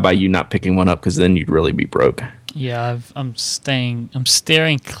 good job by you not picking one up, because then you'd really be broke. Yeah, I'm steering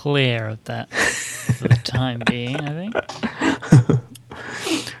clear of that for the time being, I think.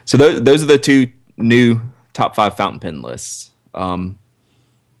 So those are the 2 new top 5 fountain pen lists.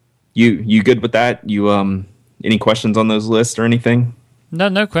 You good with that? You any questions on those lists or anything?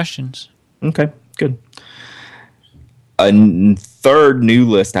 No questions. Okay, good. A third new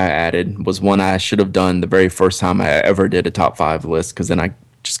list I added was one I should have done the very first time I ever did a top 5 list, because then I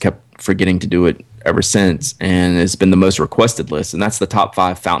just kept forgetting to do it ever since, and it's been the most requested list, and that's the top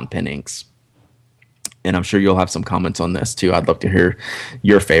 5 fountain pen inks. And I'm sure you'll have some comments on this too. I'd love to hear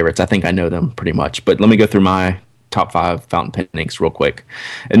your favorites. I think I know them pretty much, but let me go through my top 5 fountain pen inks real quick.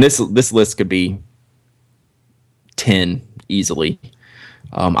 And this list could be 10 easily.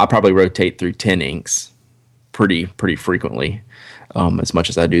 I probably rotate through 10 inks pretty frequently, as much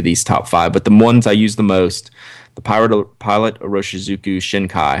as I do these top 5. But the ones I use the most, the Pilot Iroshizuku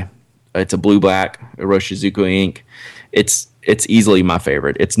Shinkai. It's a blue-black Iroshizuku ink. It's easily my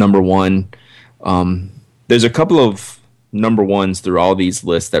favorite. It's number 1. There's a couple of number 1s through all these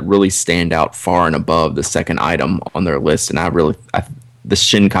lists that really stand out far and above the second item on their list, and the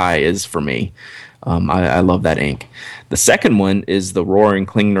Shinkai is for me. I love that ink. The second one is the Roaring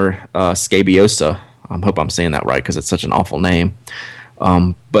Klingner Scabiosa. I hope I'm saying that right, because it's such an awful name.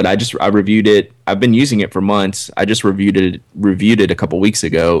 But I reviewed it. I've been using it for months. I just reviewed it a couple weeks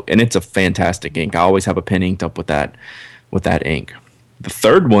ago, and it's a fantastic ink. I always have a pen inked up with that ink. The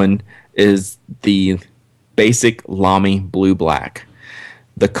third one is the basic Lamy blue black.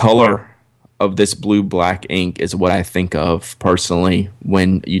 The color of this blue black ink is what I think of personally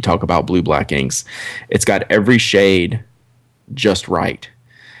when you talk about blue black inks. It's got every shade just right.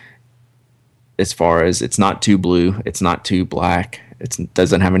 As far as it's not too blue, it's not too black, it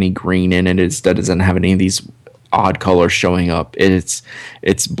doesn't have any green in it, it doesn't have any of these odd colors showing up. It's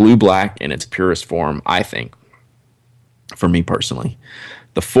blue black in its purest form, I think, for me personally.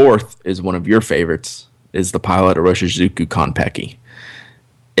 The fourth is one of your favorites, is the Pilot Iroshizuku Konpeki.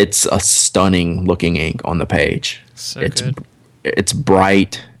 It's a stunning looking ink on the page. So good. It's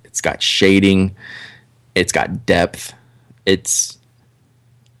bright, it's got shading, it's got depth. It's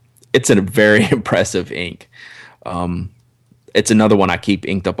a very impressive ink. It's another one I keep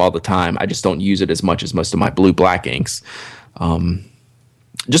inked up all the time. I just don't use it as much as most of my blue black inks,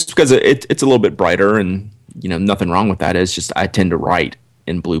 just because it's a little bit brighter, and nothing wrong with that. It's just I tend to write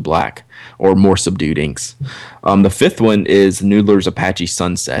in blue black or more subdued inks. The fifth one is Noodler's Apache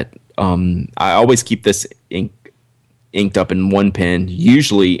Sunset. I always keep this ink inked up in one pen,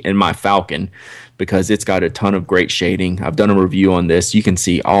 usually in my Falcon, because it's got a ton of great shading. I've done a review on this. You can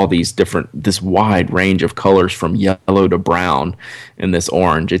see all these this wide range of colors from yellow to brown and this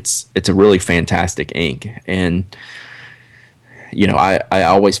orange. It's a really fantastic ink. And, I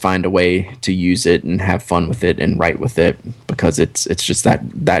always find a way to use it and have fun with it and write with it because it's just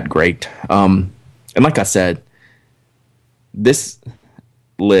that great. And like I said, this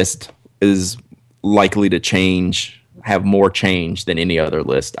list is likely to have more change than any other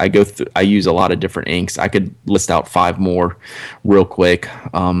list. I use a lot of different inks. I could list out 5 more real quick.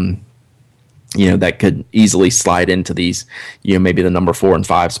 That could easily slide into these, maybe the number 4 and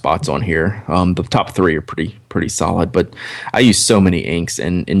 5 spots on here. The top 3 are pretty solid, but I use so many inks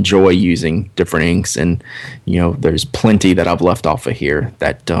and enjoy using different inks. And, there's plenty that I've left off of here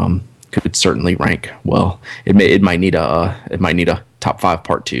that, could certainly rank well. It might need a top 5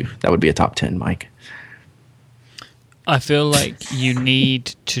 part 2. That would be a top 10, Mike. I feel like you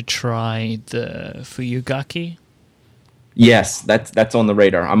need to try the Fuyugaki. Yes, that's on the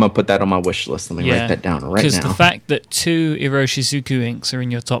radar. I'm gonna put that on my wish list. Let me write that down right now. Because the fact that 2 Iroshizuku inks are in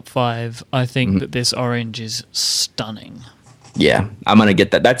your top 5, I think that this orange is stunning. Yeah, I'm gonna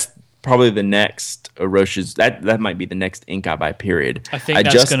get that. That's probably the next Iroshi's. That might be the next ink I buy. Period. I think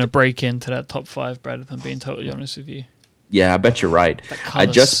that's going to break into that top 5, Brad. If I'm being totally honest with you. Yeah, I bet you're right. I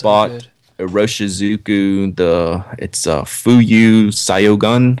just bought Iroshizuku. It's Fuyu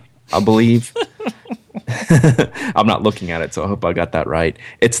Sayogun, I believe. I'm not looking at it, so I hope I got that right.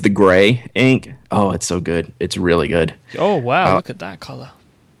 It's the gray ink. Oh, it's so good. It's really good. Oh, wow. Look at that color.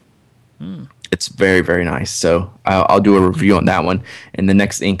 It's very, very nice. So I'll do a review on that one. And the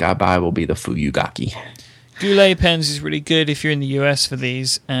next ink I buy will be the Fuyugaki. Goulet Pens is really good if you're in the US for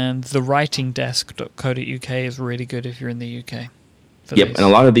these. And the writingdesk.co.uk is really good if you're in the UK. Yep, and a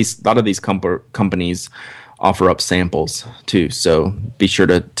lot of these companies offer up samples too, so be sure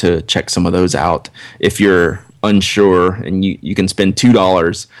to check some of those out if you're unsure, and you can spend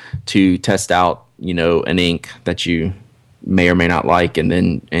 $2 to test out an ink that you may or may not like,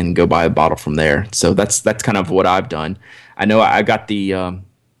 and go buy a bottle from there. So that's kind of what I've done. I know I got the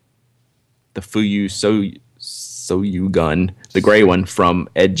Fuyu Soyugun, the gray one from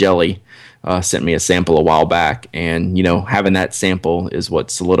Ed Jelly. Sent me a sample a while back, and having that sample is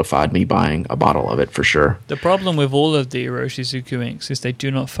what solidified me buying a bottle of it for sure. The problem with all of the Iroshizuku inks is they do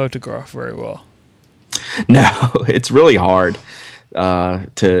not photograph very well. No, it's really hard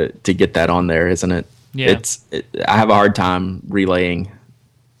to get that on there, isn't it? Yeah. I have a hard time relaying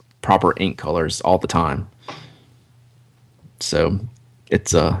proper ink colors all the time. So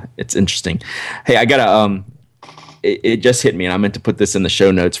it's interesting. Hey, I gotta It just hit me, and I meant to put this in the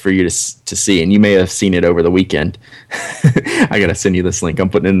show notes for you to see, and you may have seen it over the weekend. I gotta send you this link. I'm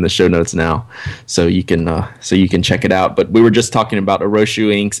putting it in the show notes now, so you can check it out. But we were just talking about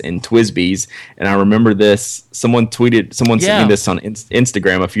Iroshu inks and Twisbees, and I remember this. Someone sent me this on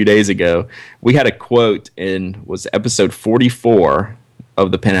Instagram a few days ago. We had a quote in episode 44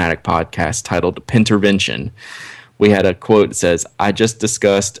 of the Pen Addict podcast titled "Pentervention." We had a quote that says, "I just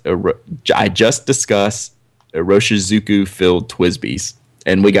discussed Iroshizuku filled Twisbees,"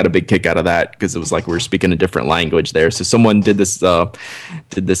 and we got a big kick out of that because it was like we were speaking a different language there. So someone did this little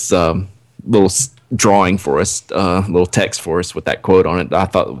drawing for us, little text for us with that quote on it. I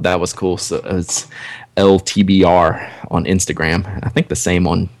thought that was cool. So it's LTBR on Instagram. I think the same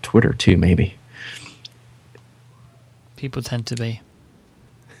on Twitter too, maybe. People tend to be.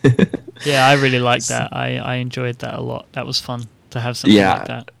 Yeah, I really liked that. I enjoyed that a lot. That was fun to have something like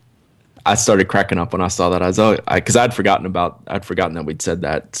that. I started cracking up when I saw that. I was because I'd forgotten that we'd said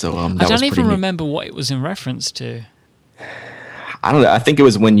that. So that I don't was even neat. remember what it was in reference to. I don't know. I think it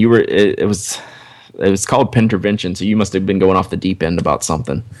was when you were. It was called Pentervention. So you must have been going off the deep end about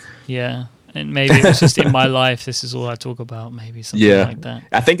something. Yeah, and maybe it was just in my life. This is all I talk about. Maybe something like that.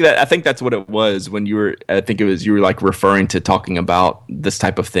 I think that's what it was when you were. I think it was you were like referring to talking about this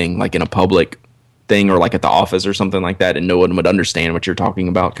type of thing, like in a public thing or like at the office or something like that, and no one would understand what you're talking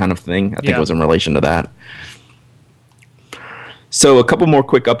about, kind of thing. I think it was in relation to that. So a couple more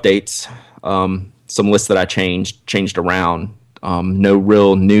quick updates. Some lists that I changed around. No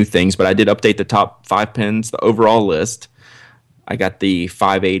real new things, but I did update the top 5 pins, the overall list. I got the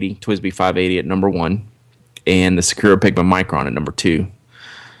 580, TWSBI 580 at number 1, and the Sakura Pigma Micron at number 2.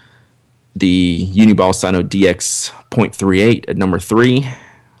 The Uniball Sino DX 0.38 at number 3.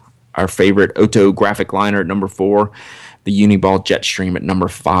 Our favorite Oto graphic liner at number 4. The Uniball Jetstream at number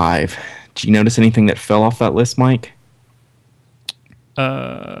 5. Did you notice anything that fell off that list, Mike? Putting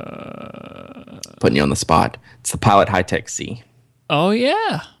you on the spot. It's the Pilot Hi-Tech C. Oh,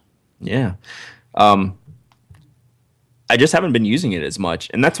 yeah. Yeah. I just haven't been using it as much.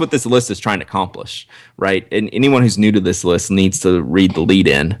 And that's what this list is trying to accomplish, right? And anyone who's new to this list needs to read the lead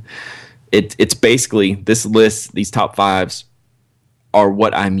in. It's basically this list, these top 5s are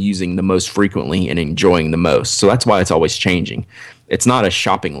what I'm using the most frequently and enjoying the most. So that's why it's always changing. It's not a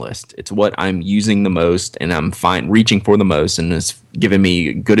shopping list. It's what I'm using the most and I'm reaching for the most, and it's giving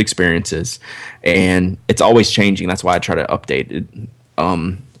me good experiences. And it's always changing. That's why I try to update it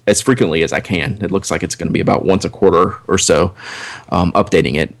as frequently as I can. It looks like it's going to be about once a quarter or so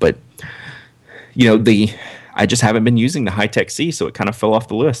updating it. But, I just haven't been using the Hi-Tech C, so it kind of fell off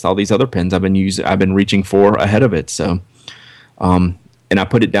the list. All these other pins I've been reaching for ahead of it. So, and I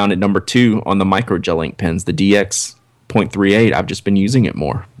put it down at number 2 on the micro gel ink pens, the DX 0.38. I've just been using it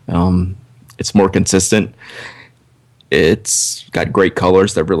more. It's more consistent. It's got great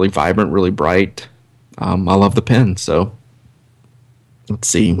colors. They're really vibrant, really bright. I love the pen. So let's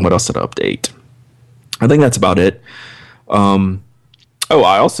see what else did I update. I think that's about it. I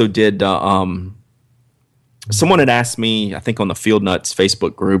also did. Someone had asked me, I think on the Field Nuts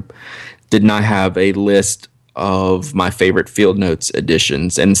Facebook group, didn't I have a list of my favorite Field Notes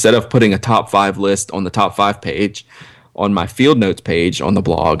editions? And instead of putting a top 5 list on the top 5 page, on my Field Notes page on the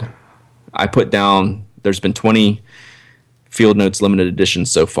blog, I put down, there's been 20 Field Notes limited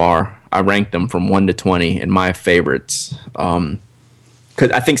editions so far. I ranked them from 1 to 20 and my favorites.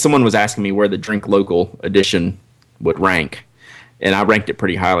 Because I think someone was asking me where the Drink Local edition would rank, and I ranked it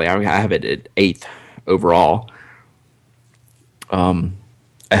pretty highly. I have it at 8th overall,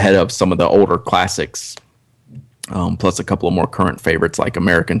 ahead of some of the older classics, plus a couple of more current favorites like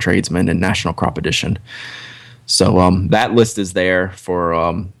American Tradesman and National Crop Edition. So that list is there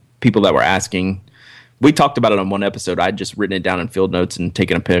for people that were asking. We talked about it on one episode. I'd just written it down in Field Notes and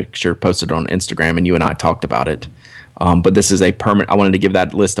taken a picture, posted it on Instagram, and you and I talked about it. But this is a permanent. I wanted to give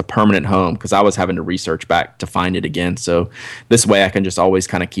that list a permanent home because I was having to research back to find it again. So this way I can just always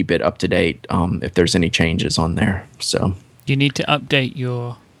kind of keep it up to date if there's any changes on there. So you need to update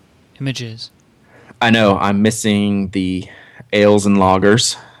your images. I know I'm missing the ales and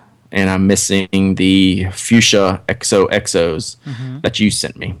lagers, and I'm missing the fuchsia XOXOs that you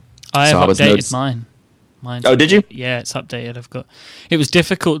sent me. I have updated mine. Oh, did you? Yeah, it's updated. It was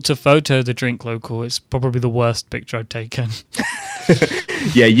difficult to photo the Drink Local. It's probably the worst picture I've taken.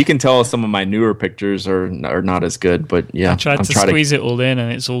 Yeah, you can tell some of my newer pictures are not as good, but yeah. I tried to squeeze it all in,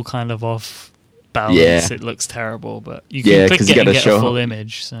 and it's all kind of off balance. Yeah. It looks terrible, but you can click it and get a full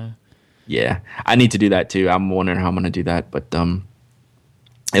image. So yeah, I need to do that too. I'm wondering how I'm going to do that, but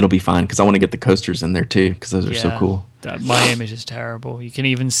it'll be fine because I want to get the coasters in there too because those are so cool. My image is terrible. You can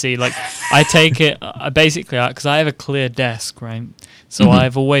even see, like, I take it, basically, because I have a clear desk, right? So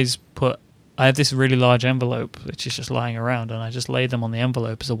I've always I have this really large envelope, which is just lying around, and I just lay them on the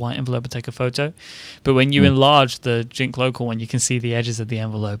envelope as a white envelope and take a photo. But when you enlarge the Jink Local one, you can see the edges of the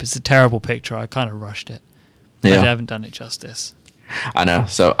envelope. It's a terrible picture. I kind of rushed it. Yeah. I haven't done it justice. I know.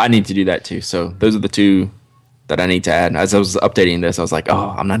 So I need to do that too. So those are the two that I need to add. As I was updating this, I was like,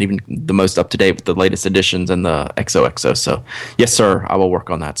 oh, I'm not even the most up to date with the latest editions and the XOXO. So yes, sir, I will work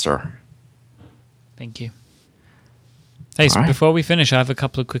on that, sir. Thank you. Hey, so before we finish, I have a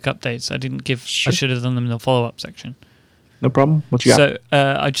couple of quick updates. I should have done them in the follow-up section. No problem. What you got? So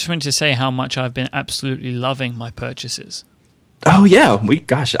I just wanted to say how much I've been absolutely loving my purchases. Oh yeah,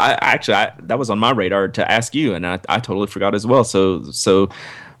 that was on my radar to ask you, and I totally forgot as well. So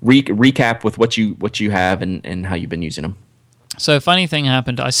recap with what you have and how you've been using them. So funny thing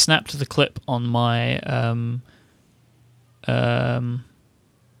happened. I snapped the clip on my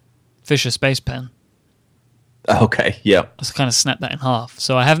Fisher Space Pen. Okay, yeah. I kind of snapped that in half.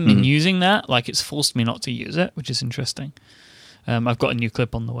 So I haven't been using that. Like, it's forced me not to use it, which is interesting. I've got a new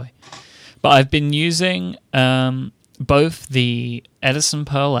clip on the way. But I've been using both the Edison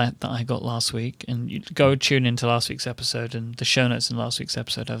Pearlette that I got last week, and you go tune into last week's episode, and the show notes in last week's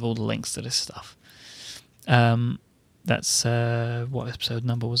episode have all the links to this stuff. That's what episode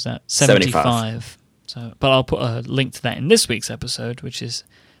number was that? 75. So, but I'll put a link to that in this week's episode, which is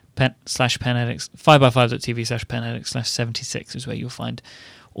 /penedx 5x5.tv/penedx/76 is where you'll find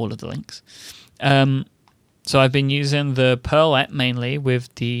all of the links. So I've been using the Pearlette mainly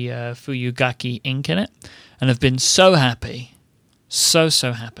with the Fuyugaki ink in it, and I've been so happy, so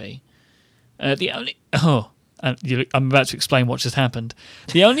happy. I'm about to explain what just happened.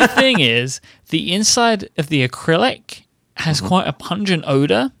 The only thing is, the inside of the acrylic has quite a pungent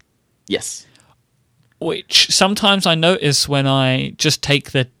odor. Yes. Which sometimes I notice when I just take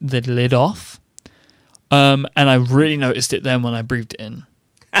the lid off. And I really noticed it then when I breathed it in.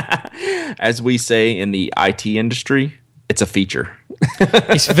 As we say in the IT industry, it's a feature.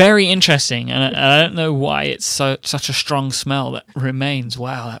 It's very interesting, and I don't know why it's such a strong smell that remains.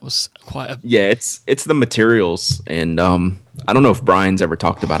 Wow, that was quite a... Yeah, it's the materials, and I don't know if Brian's ever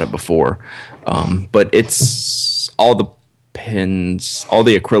talked about it before, but it's all the pens, all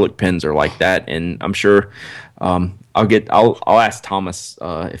the acrylic pens are like that, and I'm sure I'll ask Thomas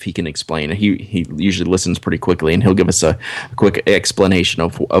if he can explain. He usually listens pretty quickly, and he'll give us a quick explanation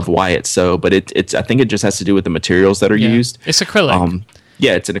of why it's so. But it's I think it just has to do with the materials that are used. It's acrylic.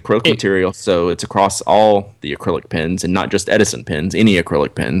 Yeah, it's an acrylic material, so it's across all the acrylic pens, and not just Edison pens. Any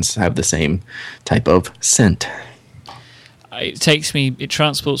acrylic pens have the same type of scent. It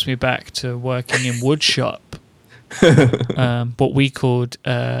transports me back to working in wood shop. What we called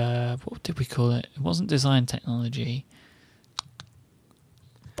what did we call it? It wasn't design technology.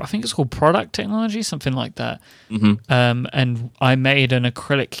 I think it's called product technology, something like that. And I made an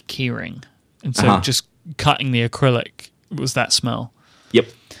acrylic keyring, and so just cutting the acrylic was that smell. Yep.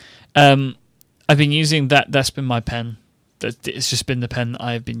 I've been using that. That's been my pen. It's just been the pen that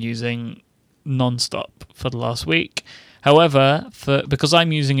I've been using non-stop for the last week. However, because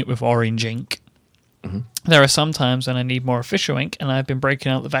I'm using it with orange ink, there are some times when I need more official ink, and I've been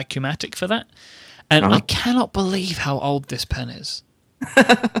breaking out the Vacuumatic for that. And I cannot believe how old this pen is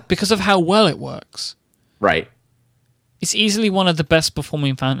because of how well it works. Right. It's easily one of the best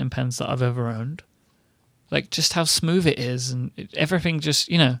performing fountain pens that I've ever owned. Like, just how smooth it is, and everything just,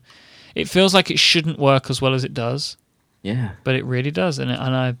 it feels like it shouldn't work as well as it does. Yeah. But it really does, and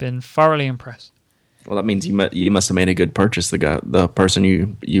I've been thoroughly impressed. Well, that means you must have made a good purchase. The person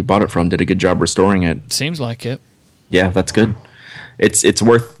you bought it from did a good job restoring it. Seems like it. Yeah, that's good. It's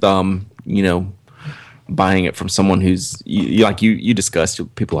worth buying it from someone who's you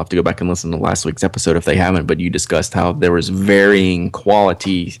discussed. People have to go back and listen to last week's episode if they haven't. But you discussed how there was varying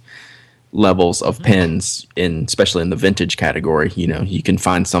quality levels of pens, especially in the vintage category. You can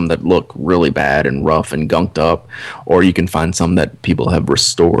find some that look really bad and rough and gunked up, or you can find some that people have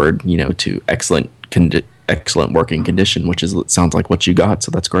restored, to excellent working condition, which sounds like what you got.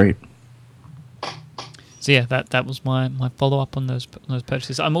 So that's great. So yeah, that was my follow up on those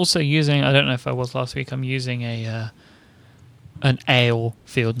purchases. I'm also using, I don't know if I was last week, I'm using an ale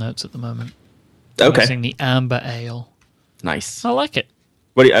field notes at the moment. I'm using the amber ale. Nice. I like it.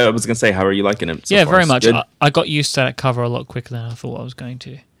 I was going to say, how are you liking it so far? Very much. I got used to that cover a lot quicker than I thought I was going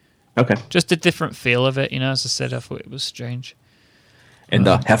to. Okay. Just a different feel of it, as I said, I thought it was strange. And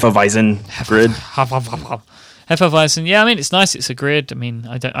the Hefeweizen grid? Hefeweizen, yeah, it's nice, it's a grid.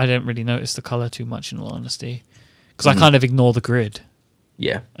 I don't really notice the colour too much, in all honesty, because I kind of ignore the grid.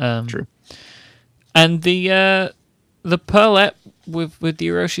 Yeah, true. And the Pearlette with the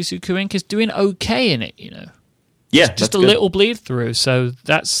Iroshizuku ink is doing okay in it, Yeah, just a little bleed through, so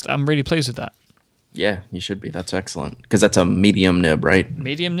I'm really pleased with that. Yeah, you should be. That's excellent, because that's a medium nib, right?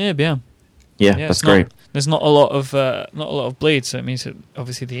 Medium nib, yeah. Yeah, that's great. There's not a lot of bleed, so it means that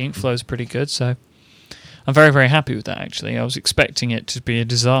obviously the ink flow is pretty good. So I'm very, very happy with that. Actually, I was expecting it to be a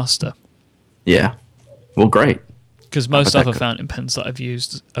disaster. Yeah, well, great. Because most other fountain pens that I've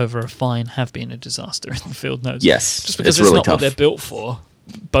used over a fine have been a disaster in the field notes. Yes, just because it's really not tough. What they're built for.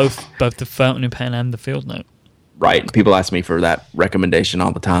 Both the fountain pen and the field note. Right. People ask me for that recommendation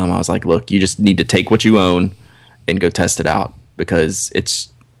all the time. I was like, look, you just need to take what you own and go test it out, because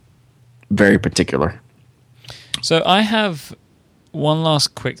it's very particular. So I have one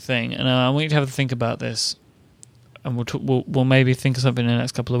last quick thing, and I want you to have a think about this, and we'll maybe think of something in the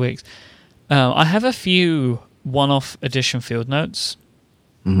next couple of weeks. I have a few one-off edition field notes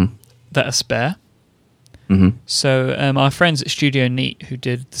that are spare. So our friends at Studio Neat, who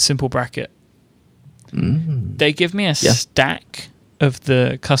did the Simple Bracket, they give me a stack of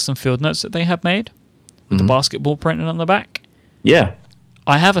the custom field notes that they have made with the basketball printed on the back. Yeah.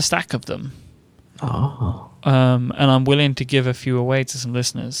 I have a stack of them. Oh. And I'm willing to give a few away to some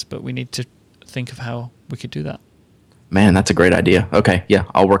listeners, but we need to think of how we could do that. Man, that's a great idea. Okay, yeah,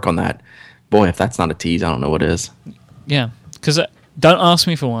 I'll work on that. Boy, if that's not a tease, I don't know what is. Yeah, because don't ask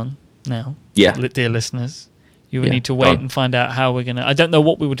me for one now. Yeah. Dear listeners. You will need to wait and find out how we're going to... I don't know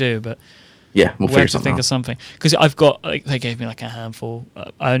what we will do, but... Yeah, we'll figure something out. Think of something. Because I've got... they gave me like a handful.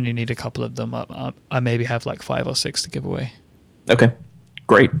 I only need a couple of them. I maybe have like 5 or 6 to give away. Okay,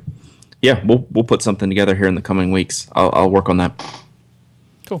 great. Yeah, we'll put something together here in the coming weeks. I'll work on that.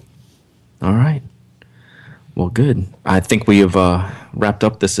 Cool. All right. Well, good. I think we have wrapped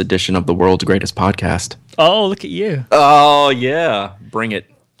up this edition of the world's greatest podcast. Oh, look at you. Oh, yeah. Bring it.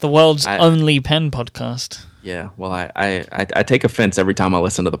 The world's only pen podcast. Yeah, well, I take offense every time I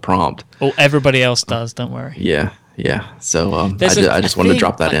listen to the prompt. Oh, everybody else does, don't worry. Yeah. So I just wanted to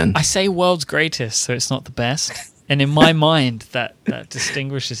drop that in. I say world's greatest, so it's not the best. And in my mind, that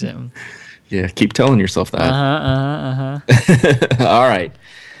distinguishes him. Yeah, keep telling yourself that. All right.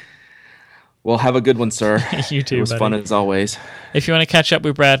 Well, have a good one, sir. You too, It was fun as always. If you want to catch up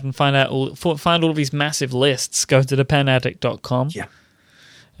with Brad and find all of these massive lists, go to thepenaddict.com. Yeah.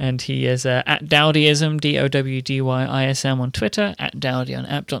 And he is at Dowdyism, DOWDYISM on Twitter, at Dowdy on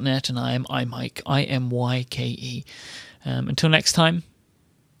app.net, and I am iMyke, IMYKE. Until next time,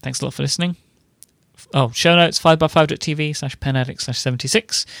 thanks a lot for listening. Oh, show notes,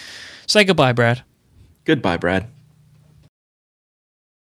 5by5.tv/penaddict/76. Say goodbye, Brad. Goodbye, Brad.